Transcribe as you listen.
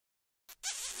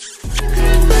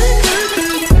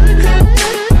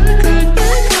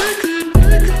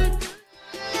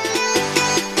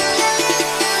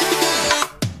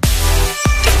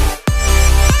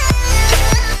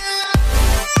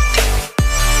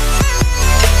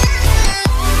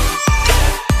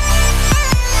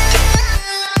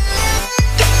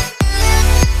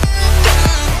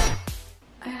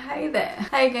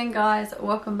Hey again guys,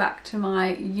 welcome back to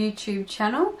my YouTube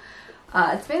channel.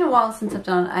 It's been a while since I've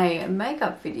done a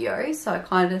makeup video, so I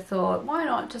kind of thought why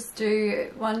not just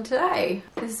do one today.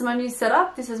 This is my new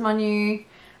setup, this is my new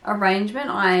arrangement.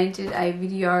 I did a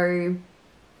video,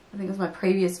 I think it was my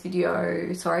previous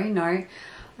video, sorry, no,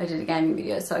 I did a gaming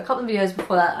video. So a couple of videos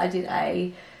before that I did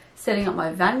a setting up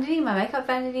my vanity, my makeup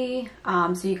vanity,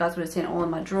 so you guys would have seen all of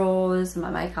my drawers and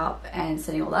my makeup and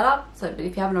setting all that up. So, but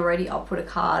if you haven't already, I'll put a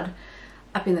card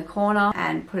up in the corner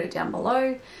and put it down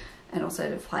below, and also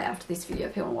to play after this video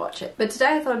if you want to watch it. But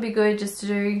today I thought it'd be good just to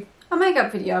do a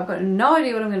makeup video. I've got no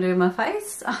idea what I'm going to do with my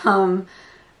face.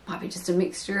 Might be just a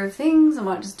mixture of things. I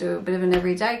might just do a bit of an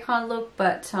everyday kind of look,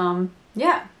 but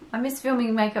yeah, I miss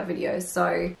filming makeup videos,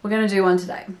 so we're going to do one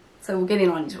today. So we'll get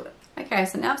on into it. Okay,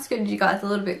 so now I've scooted you guys a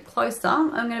little bit closer.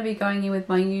 I'm going to be going in with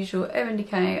my usual Urban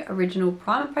Decay Original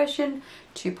Primer Potion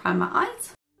to prime my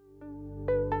eyes.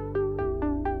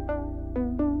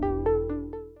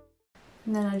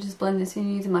 And then I just blend this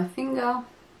in using my finger.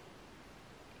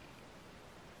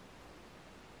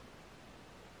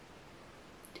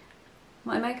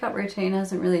 My makeup routine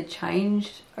hasn't really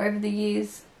changed over the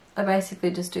years. I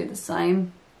basically just do the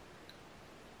same.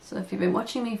 So if you've been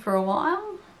watching me for a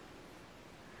while,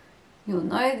 you'll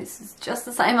know this is just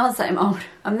the same old, same old.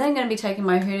 I'm then going to be taking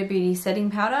my Huda Beauty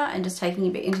setting powder and just taking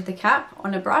a bit into the cap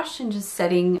on a brush and just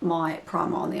setting my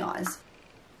primer on the eyes.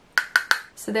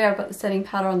 So there I've got the setting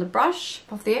powder on the brush,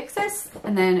 off the excess,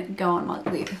 and then go on my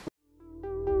lid.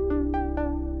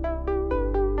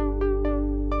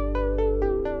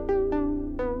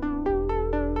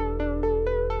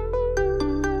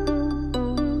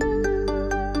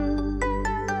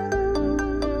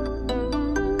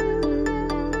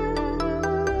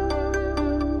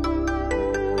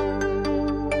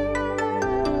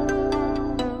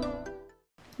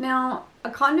 Now, I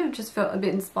kind of just felt a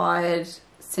bit inspired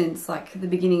since like the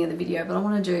beginning of the video, but I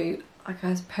want to do like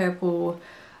a purple,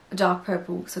 a dark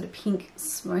purple sort of pink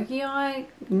smoky eye.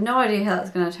 No idea how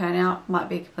that's going to turn out, might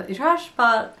be completely trash,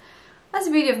 but that's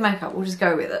the beauty of makeup, we'll just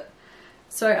go with it.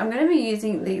 So I'm going to be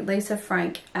using the Lisa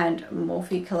Frank and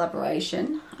Morphe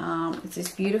collaboration. It's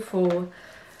this beautiful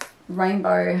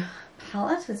rainbow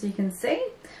palette, as you can see.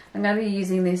 I'm going to be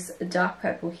using this dark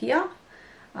purple here.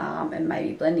 And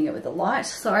maybe blending it with the light,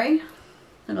 sorry,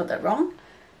 I got that wrong.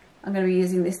 I'm going to be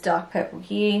using this dark purple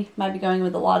here, maybe going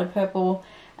with a lighter purple,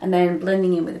 and then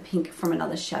blending in with a pink from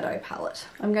another shadow palette.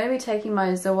 I'm going to be taking my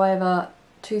Zoeva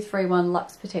 231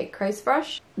 Luxe Petite Crease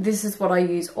brush. This is what I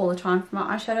use all the time for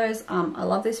my eyeshadows. I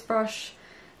love this brush.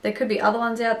 There could be other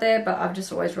ones out there, but I've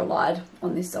just always relied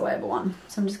on this Zoeva one.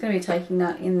 So I'm just going to be taking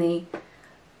that in the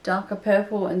darker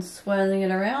purple and swirling it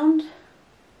around.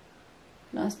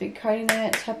 Nice big coating there,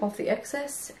 tap off the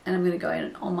excess, and I'm going to go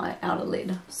in on my outer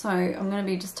lid. So I'm going to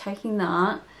be just taking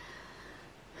that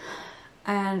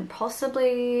and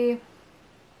possibly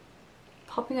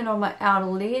popping it on my outer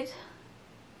lid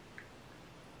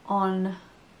on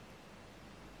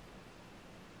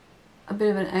a bit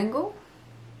of an angle.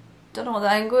 Don't know what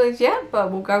the angle is yet, but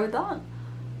we'll go with that.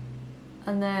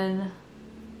 And then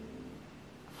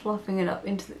fluffing it up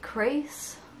into the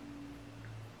crease.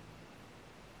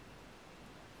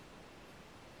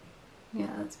 Yeah,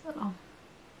 that's better.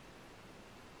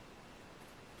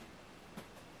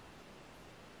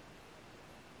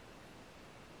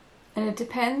 And it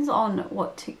depends on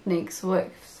what techniques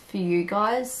work for you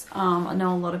guys. I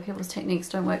know a lot of people's techniques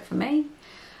don't work for me.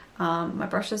 My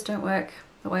brushes don't work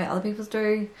the way other people's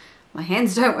do. My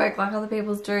hands don't work like other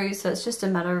people's do. So it's just a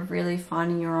matter of really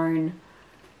finding your own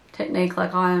technique.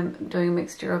 Like I'm doing a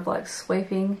mixture of like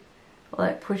sweeping,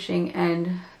 like pushing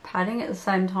and patting at the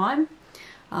same time.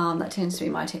 That tends to be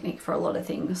my technique for a lot of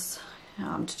things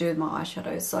to do with my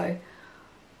eyeshadows. So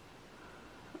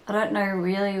I don't know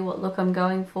really what look I'm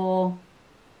going for.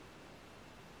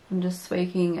 I'm just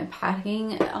sweeping and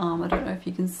patting. I don't know if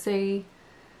you can see,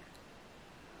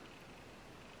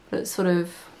 but it's sort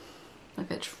of like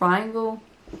a triangle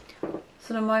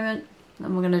sort of moment.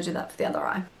 And we're going to do that for the other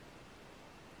eye.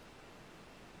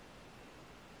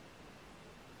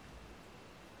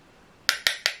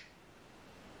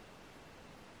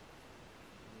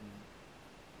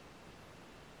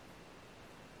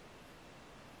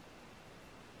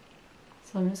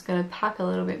 So I'm just going to pack a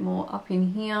little bit more up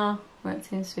in here where it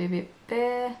seems to be a bit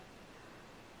bare,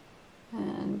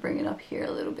 and bring it up here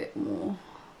a little bit more.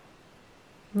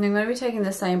 And I'm going to be taking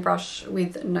the same brush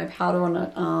with no powder on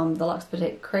it, the Luxe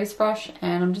Petite Crease brush,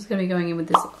 and I'm just going to be going in with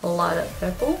this lighter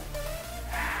purple.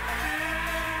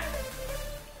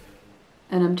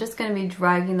 And I'm just going to be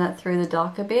dragging that through the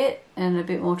darker bit and a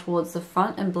bit more towards the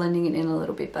front and blending it in a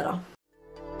little bit better.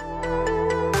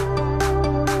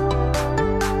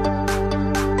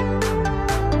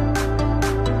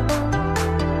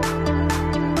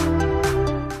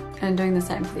 the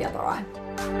same for the other eye.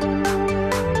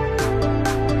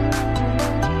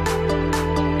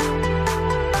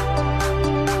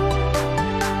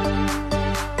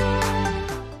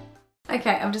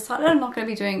 Okay, I've decided I'm not going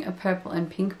to be doing a purple and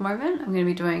pink moment. I'm going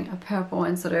to be doing a purple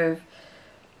and sort of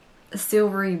a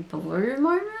silvery blue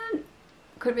moment.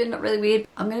 Could be not really weird.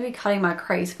 I'm going to be cutting my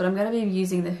crease, but I'm going to be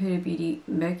using the Huda Beauty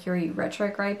Mercury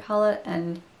Retrograde palette,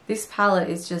 and this palette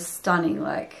is just stunning.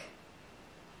 Like,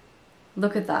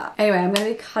 look at that. Anyway, I'm going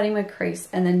to be cutting my crease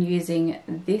and then using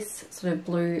this sort of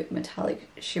blue metallic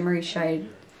shimmery shade.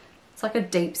 It's like a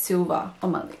deep silver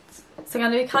on my lids. So I'm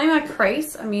going to be cutting my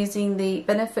crease. I'm using the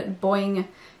Benefit Boing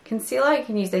Concealer. You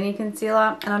can use any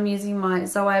concealer. And I'm using my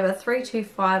Zoeva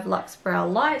 325 Luxe Brow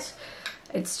Light.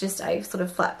 It's just a sort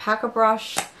of flat packer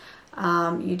brush.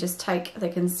 You just take the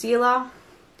concealer,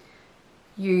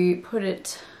 you put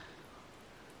it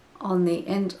on the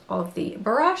end of the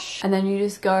brush, and then you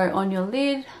just go on your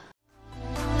lid.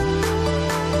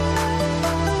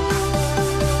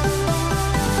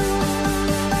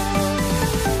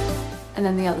 And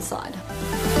then the other side.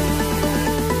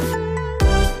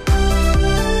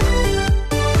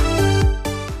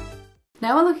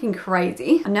 Now we're looking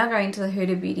crazy. I'm now going to the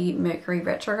Huda Beauty Mercury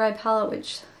Retrograde palette,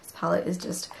 which this palette is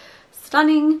just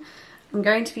stunning. I'm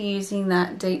going to be using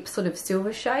that deep sort of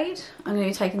silver shade. I'm going to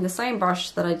be taking the same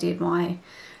brush that I did my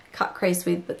cut crease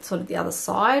with, but sort of the other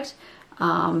side.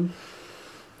 I'm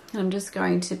just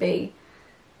going to be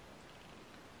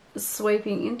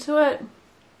sweeping into it,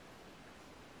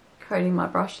 coating my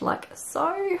brush like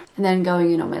so, and then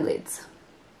going in on my lids.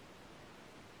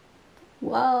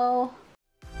 Wow.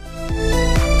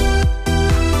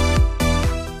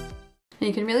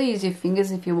 You can really use your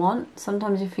fingers if you want.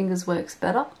 Sometimes your fingers works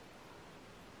better,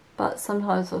 but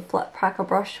sometimes a flat packer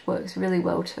brush works really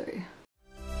well too.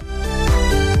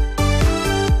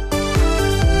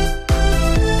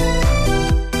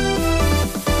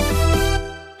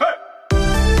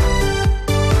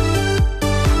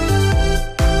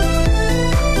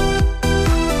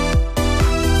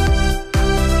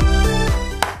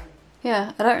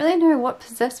 Yeah, I don't really know what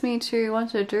possessed me to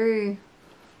want to do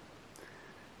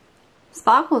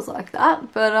sparkles like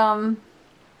that, but I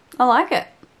like it,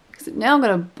 because now I've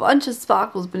got a bunch of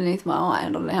sparkles beneath my eye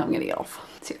and I don't know how I'm going to get off.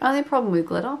 It's the only problem with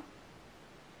glitter.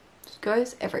 It just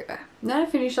goes everywhere. Now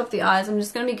to finish off the eyes, I'm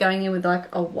just going to be going in with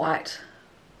like a white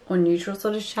or neutral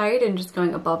sort of shade and just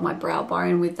going above my brow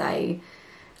bone with a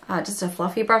just a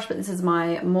fluffy brush, but this is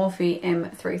my Morphe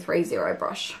M330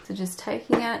 brush. So just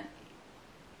taking it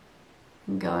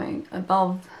and going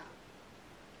above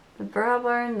the brow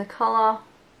bone, the colour,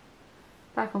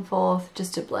 back and forth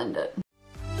just to blend it.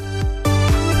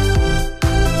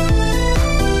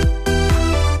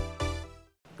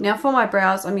 Now for my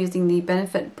brows, I'm using the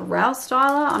Benefit Brow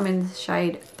Styler. I'm in the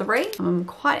shade 3. I'm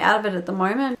quite out of it at the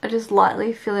moment. I just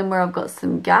lightly fill in where I've got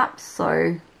some gaps.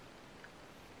 So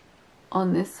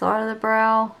on this side of the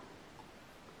brow,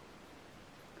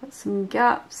 got some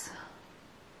gaps.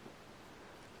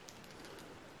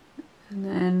 And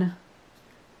then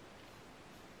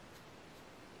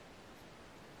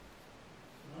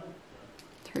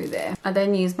through there. I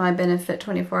then use my Benefit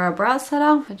 24-hour brow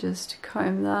setter. I just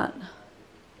comb that.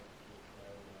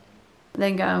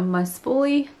 Then go on my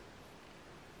spoolie.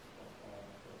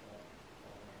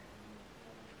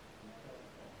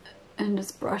 And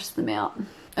just brush them out.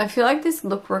 I feel like this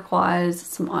look requires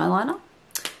some eyeliner.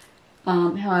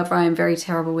 However, I am very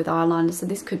terrible with eyeliner, so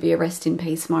this could be a rest in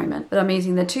peace moment. But I'm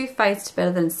using the Too Faced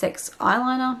Better Than Sex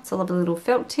eyeliner. It's a lovely little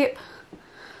felt tip.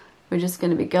 We're just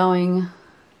going to be going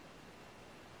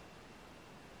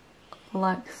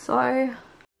like so.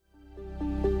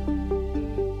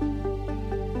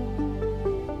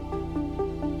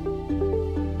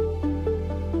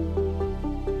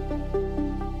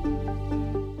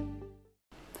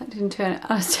 That didn't turn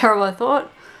out as terrible as I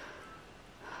thought.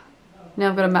 Now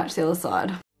I've got to match the other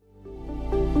side.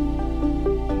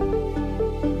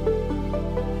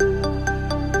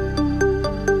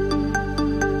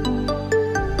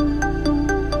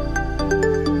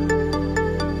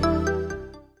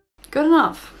 Good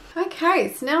enough.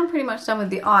 Okay, so now I'm pretty much done with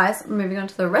the eyes. I'm moving on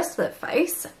to the rest of the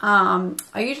face. I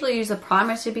usually use a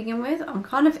primer to begin with. I'm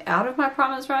kind of out of my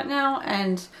primers right now,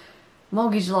 and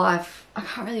mortgage life, I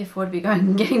can't really afford to be going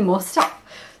and getting more stuff.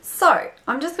 So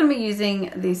I'm just going to be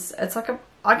using this. It's like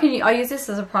I use this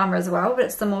as a primer as well, but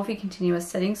it's the Morphe Continuous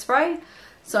Setting Spray.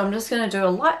 So I'm just going to do a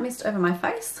light mist over my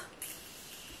face.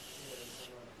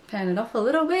 Pan it off a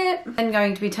little bit. I'm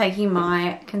going to be taking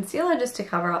my concealer just to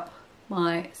cover up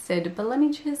my said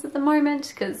blemishes at the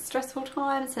moment, because stressful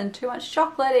times and too much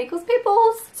chocolate equals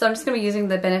pimples. So I'm just going to be using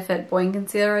the Benefit Boing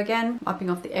Concealer again, wiping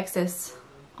off the excess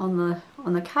on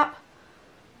the cap,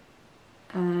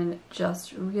 and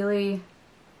just really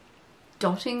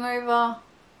dotting over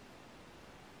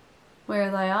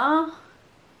where they are.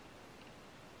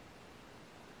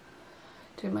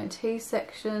 Do my T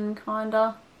section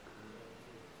kinda.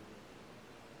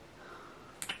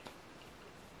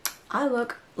 I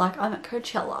look like I'm at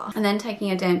Coachella. And then taking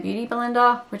a damp beauty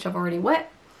blender, which I've already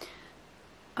wet,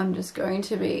 I'm just going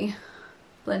to be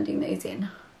blending these in.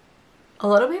 A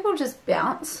lot of people just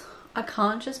bounce. I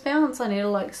can't just bounce. I need to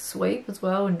like sweep as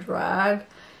well and drag.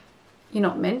 You're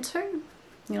not meant to.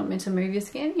 You're not meant to move your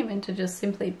skin. You're meant to just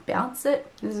simply bounce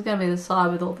it. This is going to be the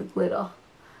side with all the glitter.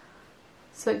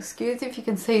 So excuse if you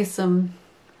can see some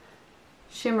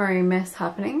shimmery mess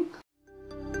happening.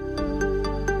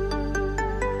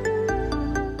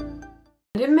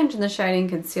 I didn't mention the shading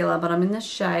concealer, but I'm in the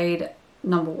shade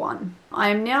number 1. I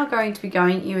am now going to be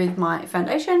going in with my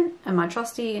foundation, and my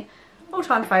trusty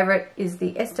all-time favourite is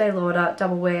the Estee Lauder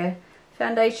Double Wear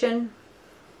Foundation.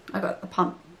 I got the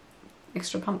pump,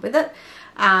 extra pump with it,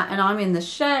 and I'm in the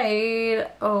shade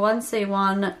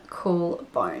 1C1 Cool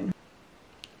Bone.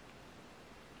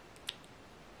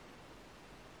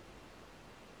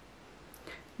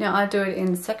 Now I do it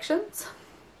in sections.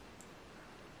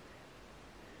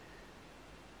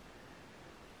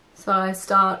 So I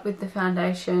start with the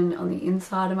foundation on the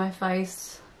inside of my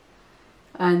face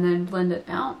and then blend it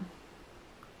out,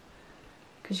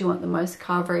 because you want the most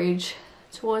coverage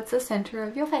towards the center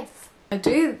of your face.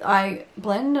 I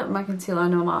blend my concealer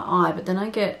under my eye, but then I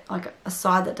get like a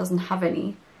side that doesn't have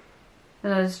any.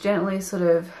 And I just gently sort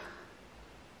of,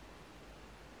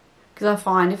 because I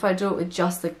find if I do it with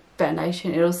just the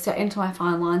foundation, it'll set into my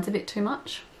fine lines a bit too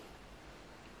much.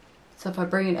 So if I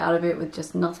bring it out of it with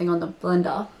just nothing on the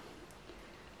blender,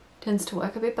 it tends to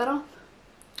work a bit better.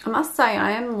 I must say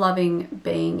I am loving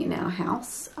being in our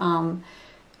house.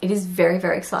 It is very,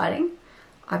 very exciting.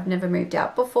 I've never moved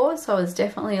out before, so I was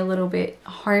definitely a little bit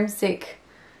homesick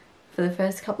for the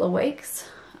first couple of weeks.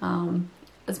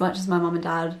 As much as my mum and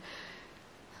dad,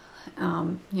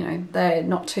 you know, they're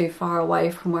not too far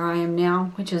away from where I am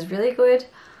now, which is really good.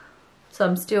 So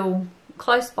I'm still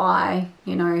close by,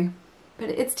 you know, but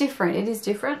it's different. It is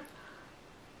different.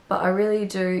 But I really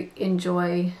do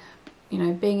enjoy, you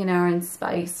know, being in our own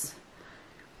space,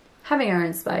 having our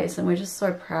own space, and we're just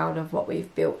so proud of what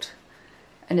we've built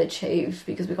and achieved,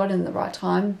 because we got in the right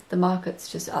time. The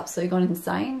market's just absolutely gone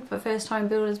insane for first home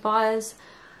builders buyers,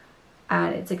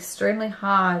 and it's extremely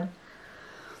hard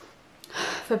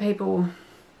for people,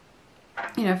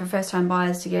 you know, for first time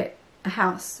buyers to get a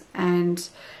house, and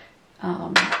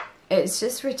it's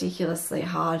just ridiculously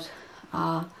hard.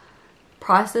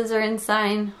 Prices are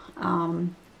insane.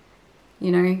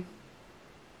 You know,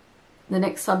 the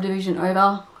next subdivision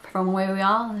over from where we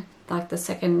are, like the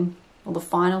second or the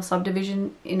final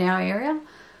subdivision in our area,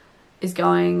 is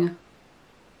going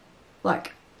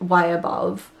like way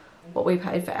above what we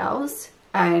paid for ours,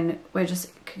 and we're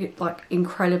just like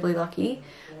incredibly lucky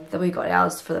that we got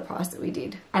ours for the price that we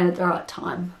did and at the right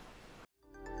time.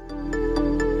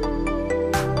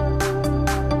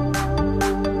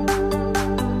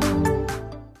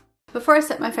 Before I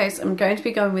set my face, I'm going to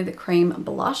be going with a cream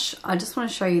blush. I just want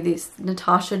to show you this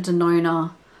Natasha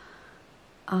Denona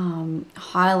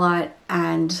highlight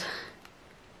and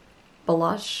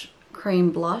blush,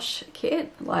 cream blush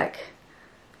kit, like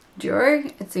duo.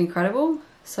 It's incredible.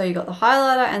 So you got the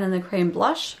highlighter and then the cream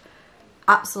blush.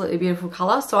 Absolutely beautiful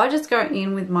colour. So I just go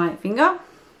in with my finger,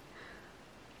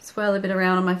 swirl a bit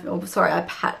around on my, oh, sorry, I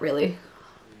pat really.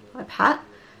 I pat,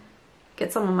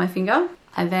 get some on my finger,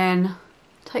 and then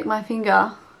take my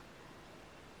finger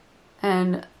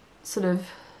and sort of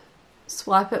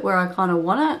swipe it where I kind of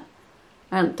want it.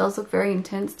 And it does look very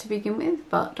intense to begin with,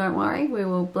 but don't worry, we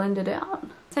will blend it out.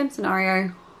 Same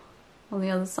scenario on the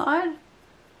other side.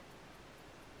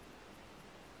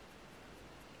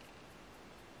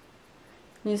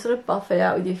 You sort of buff it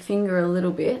out with your finger a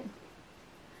little bit.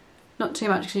 Not too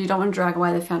much, because you don't want to drag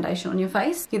away the foundation on your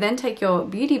face. You then take your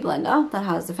beauty blender that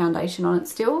has the foundation on it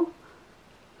still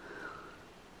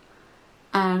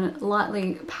and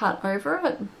lightly pat over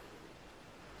it.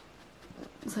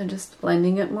 So just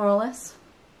blending it more or less.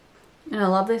 And I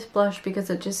love this blush because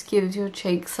it just gives your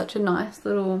cheeks such a nice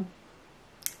little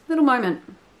moment.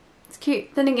 It's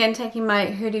cute. Then again, taking my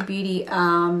Huda Beauty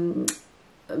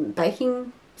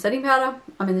baking setting powder.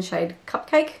 I'm in the shade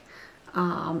Cupcake,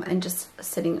 and just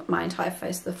setting my entire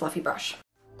face with a fluffy brush.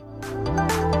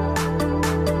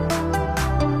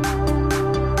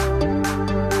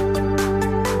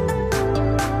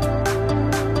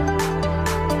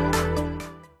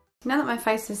 Now that my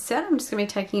face is set, I'm just going to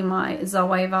be taking my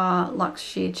Zoeva Luxe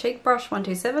Sheer Cheek Brush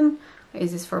 127. I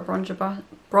use this for a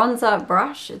bronzer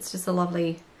brush. It's just a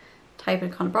lovely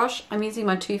tapered kind of brush. I'm using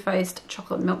my Too Faced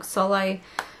Chocolate Milk Soleil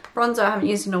bronzer I haven't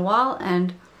used in a while,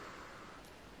 and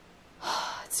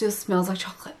it still smells like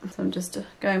chocolate. So I'm just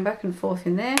going back and forth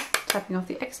in there, tapping off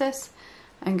the excess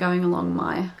and going along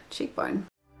my cheekbone.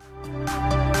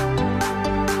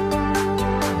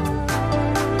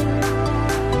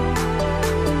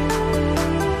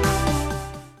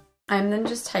 I'm then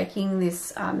just taking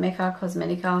this Mecca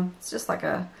Cosmetica. It's just like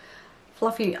a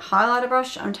fluffy highlighter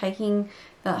brush. I'm taking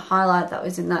that highlight that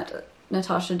was in that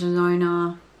Natasha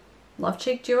Denona Love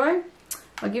Cheek Duo.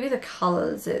 I'll give you the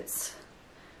colours. It's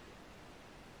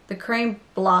the cream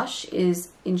blush is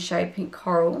in shade Pink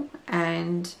Coral,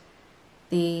 and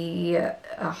the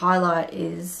highlight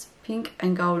is Pink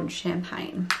and Golden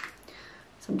Champagne.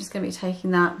 So I'm just going to be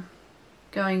taking that,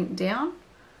 going down,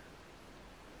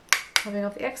 tapping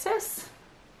off the excess,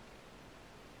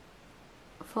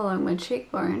 following my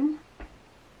cheekbone,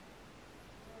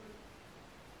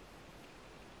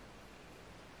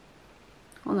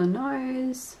 on the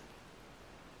nose,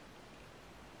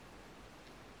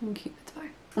 and Cupid's bow.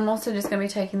 I'm also just going to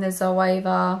be taking the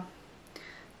Zoeva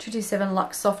 227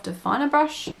 Luxe Soft Definer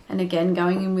brush, and again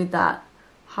going in with that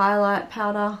highlight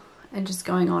powder and just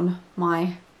going on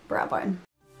my brow bone.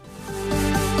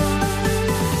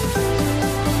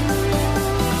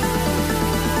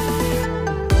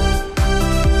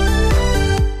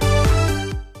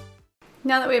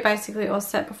 Now that we're basically all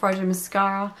set, before I do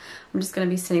mascara, I'm just going to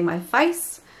be setting my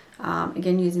face.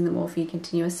 Again, using the Morphe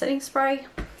Continuous Setting Spray.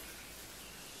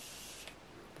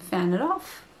 Fan it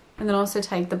off. And then also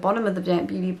take the bottom of the Damp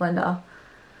Beauty Blender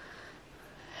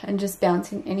and just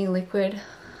bouncing any liquid,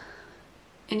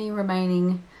 any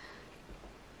remaining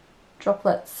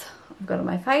droplets I've got on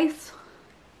my face.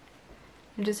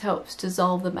 It just helps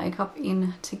dissolve the makeup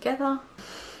in together.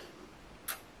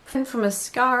 And for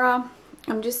mascara,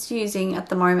 I'm just using, at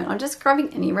the moment, I'm just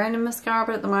grabbing any random mascara,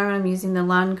 but at the moment I'm using the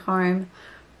Lancome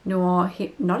Noir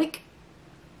Hypnotic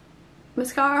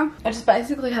mascara. I just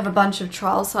basically have a bunch of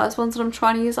trial size ones that I'm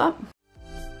trying to use up.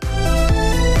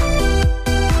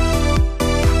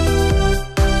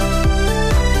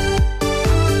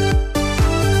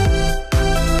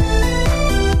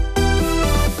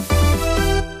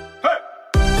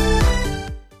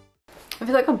 I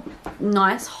feel like a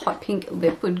nice hot pink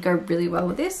lip would go really well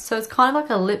with this. So it's kind of like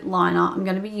a lip liner. I'm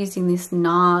going to be using this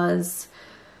NARS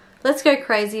Let's Go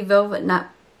Crazy Velvet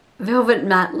Matte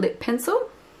Lip Pencil.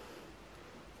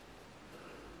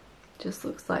 Just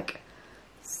looks like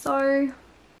so.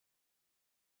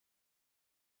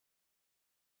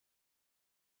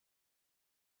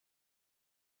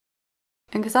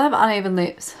 And because I have uneven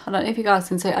lips, I don't know if you guys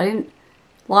can see, I didn't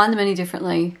line them any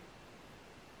differently.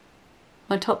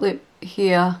 My top lip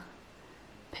here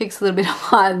peaks a little bit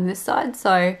higher than this side,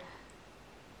 so I've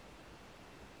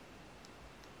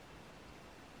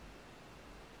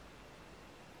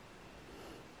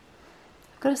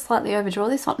got to slightly overdraw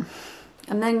this one.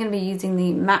 I'm then going to be using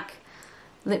the MAC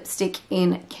lipstick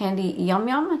in Candy Yum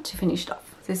Yum to finish it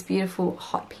off. This beautiful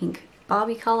hot pink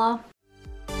Barbie colour.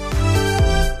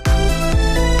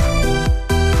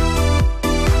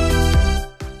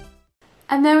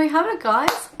 And there we have it,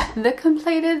 guys. The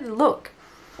completed look.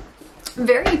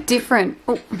 Very different.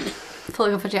 Oh,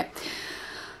 falling off a jet.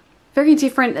 Very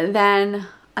different than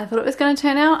I thought it was going to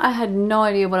turn out. I had no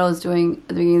idea what I was doing at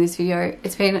the beginning of this video.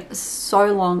 It's been so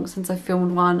long since I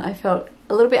filmed one. I felt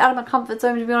a little bit out of my comfort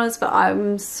zone, to be honest, but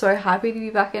I'm so happy to be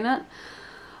back in it.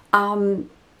 I'm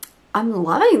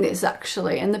loving this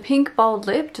actually, and the pink bold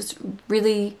lip just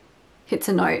really hits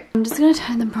a note. I'm just going to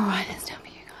turn the brightness down for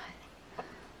you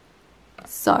guys.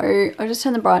 So I just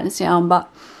turned the brightness down,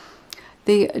 but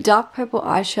the dark purple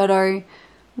eyeshadow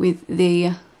with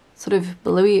the sort of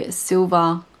bluey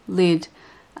silver lid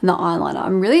and the eyeliner.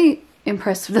 I'm really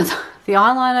impressed with the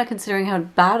eyeliner, considering how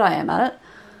bad I am at it.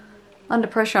 Under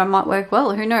pressure I might work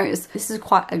well, who knows. This is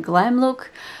quite a glam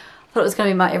look. I thought it was going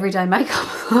to be my everyday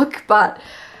makeup look, but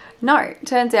no,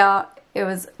 turns out it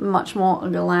was much more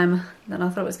glam than I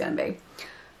thought it was going to be,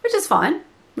 which is fine.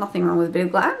 Nothing wrong with a bit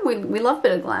of glam. We love a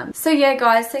bit of glam. So yeah,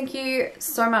 guys, thank you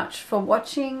so much for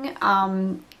watching.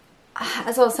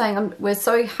 As I was saying, we're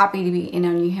so happy to be in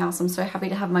our new house. I'm so happy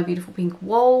to have my beautiful pink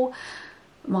wall,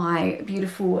 my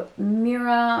beautiful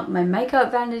mirror, my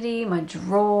makeup vanity, my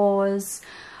drawers.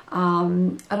 I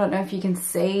don't know if you can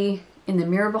see in the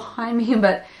mirror behind me,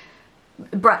 but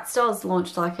Bratz Dolls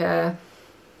launched it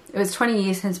was 20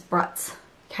 years since Bratz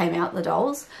came out, the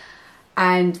dolls.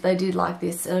 And they did like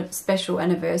this special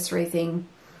anniversary thing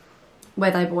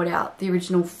where they brought out the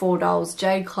original 4 dolls,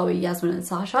 Jade, Chloe, Yasmin and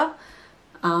Sasha.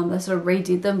 They sort of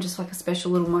redid them just like a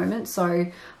special little moment, so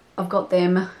I've got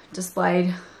them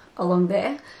displayed along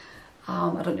there.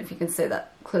 I don't know if you can see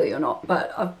that clearly or not,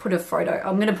 but I've put a photo,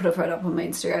 I'm going to put a photo up on my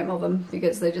Instagram of them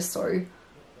because they're just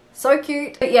so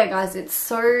cute. But yeah guys, it's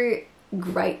so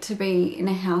great to be in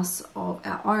a house of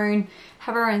our own,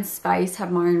 have our own space,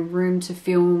 have my own room to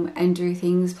film and do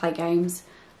things, play games.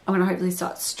 I'm going to hopefully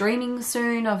start streaming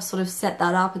soon. I've sort of set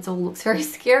that up. It all looks very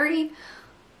scary,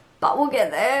 but we'll get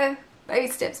there. Baby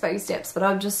steps, baby steps. But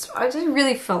I just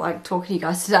really felt like talking to you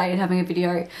guys today and having a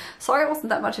video. Sorry it wasn't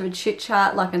that much of a chit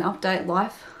chat, like an update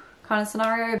life kind of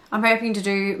scenario. I'm hoping to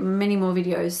do many more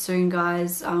videos soon,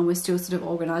 guys. We're still sort of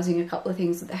organising a couple of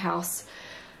things at the house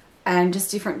and just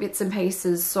different bits and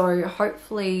pieces, so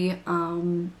hopefully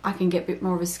I can get a bit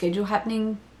more of a schedule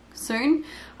happening soon.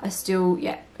 It's still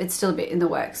a bit in the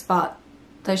works, but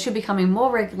they should be coming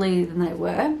more regularly than they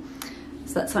were,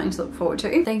 so that's something to look forward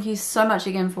to. Thank you so much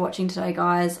again for watching today,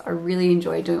 guys. I really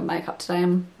enjoyed doing makeup today.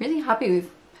 I'm really happy with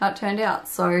how it turned out,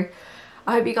 so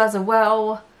I hope you guys are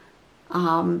well,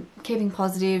 keeping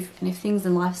positive, and if things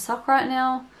in life suck right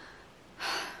now,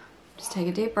 just take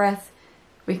a deep breath.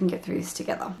 We can get through this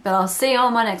together. But I'll see you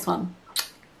on my next one.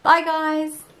 Bye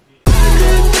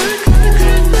guys.